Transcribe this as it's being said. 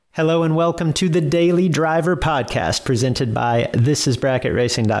Hello and welcome to the Daily Driver Podcast presented by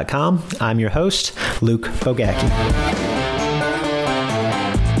thisisbracketracing.com. I'm your host, Luke Bogacki.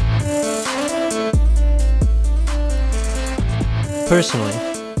 Personally,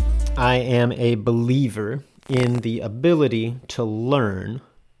 I am a believer in the ability to learn,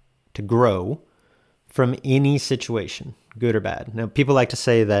 to grow from any situation, good or bad. Now, people like to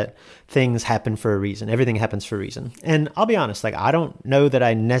say that things happen for a reason. Everything happens for a reason. And I'll be honest, I don't know that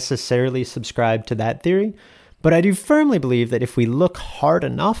I necessarily subscribe to that theory, but I do firmly believe that if we look hard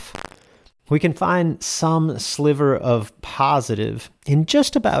enough, we can find some sliver of positive in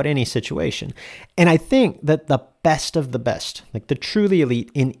just about any situation. And I think that the best of the best, like the truly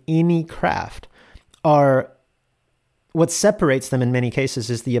elite in any craft, are what separates them in many cases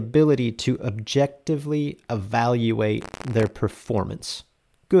is the ability to objectively evaluate their performance,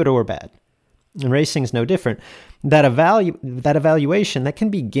 good or bad. And racing is no different. That evaluation, that can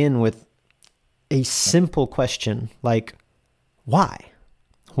begin with a simple question like, why?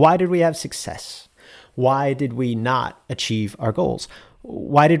 Why did we have success? Why did we not achieve our goals?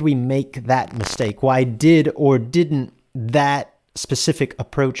 Why did we make that mistake? Why did or didn't that specific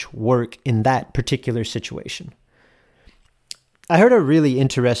approach work in that particular situation? I heard a really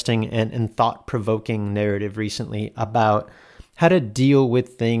interesting and thought-provoking narrative recently about how to deal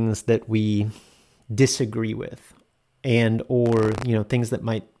with things that we disagree with and or things that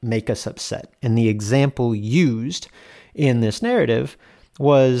might make us upset. And the example used in this narrative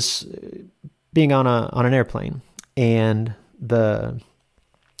was being on an airplane, and the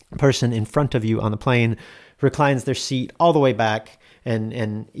person in front of you on the plane reclines their seat all the way back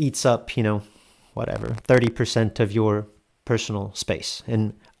and eats up, 30% of your personal space.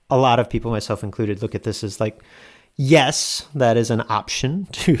 And a lot of people, myself included, look at this as like, yes, that is an option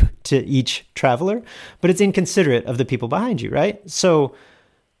to each traveler, but it's inconsiderate of the people behind you, right? So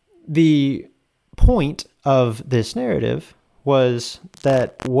the point of this narrative was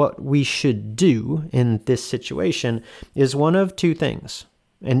that what we should do in this situation is one of two things,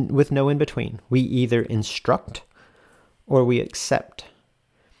 and with no in between. We either instruct or we accept.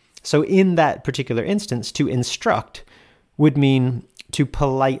 So in that particular instance, to instruct would mean to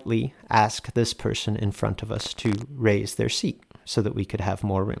politely ask this person in front of us to raise their seat so that we could have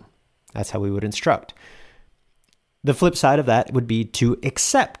more room. That's how we would instruct. The flip side of that would be to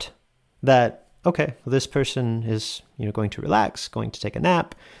accept that, okay, well, this person is going to relax, going to take a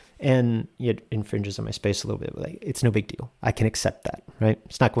nap, and it infringes on my space a little bit. But it's no big deal. I can accept that, right?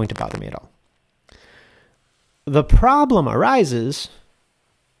 It's not going to bother me at all. The problem arises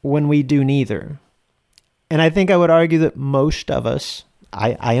when we do neither. And I think I would argue that most of us,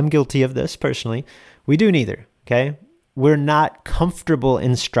 I am guilty of this personally, we do neither, okay? We're not comfortable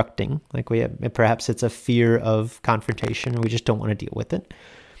instructing, perhaps it's a fear of confrontation, or we just don't want to deal with it.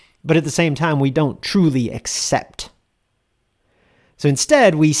 But at the same time, we don't truly accept. So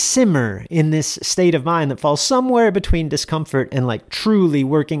instead, we simmer in this state of mind that falls somewhere between discomfort and truly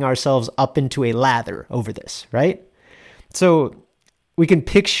working ourselves up into a lather over this, right? So we can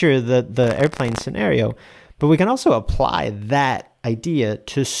picture the airplane scenario, but we can also apply that idea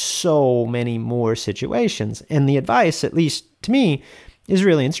to so many more situations. And the advice, at least to me, is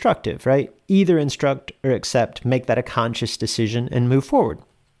really instructive, right? Either instruct or accept, make that a conscious decision and move forward.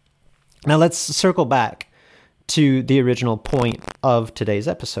 Now let's circle back to the original point of today's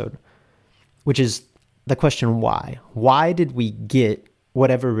episode, which is the question why. Why did we get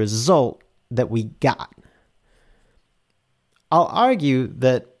whatever result that we got? I'll argue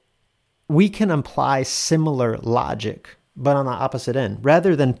that we can apply similar logic, but on the opposite end.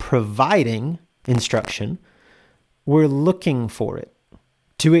 Rather than providing instruction, we're looking for it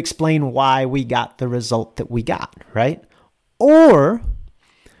to explain why we got the result that we got, right? Or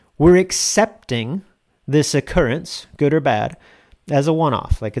we're accepting this occurrence, good or bad, as a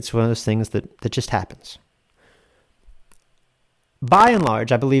one-off. It's one of those things that just happens. By and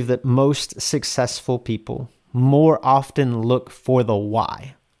large, I believe that most successful people more often look for the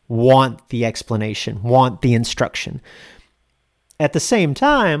why, want the explanation, want the instruction. At the same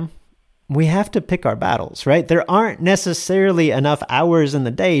time, we have to pick our battles, right? There aren't necessarily enough hours in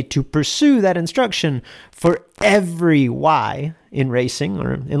the day to pursue that instruction for every why in racing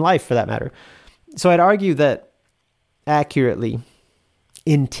or in life for that matter. So I'd argue that accurately,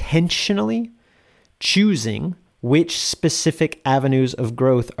 intentionally choosing which specific avenues of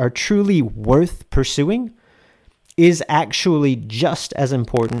growth are truly worth pursuing is actually just as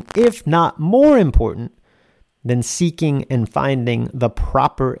important, if not more important, than seeking and finding the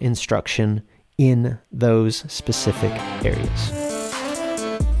proper instruction in those specific areas.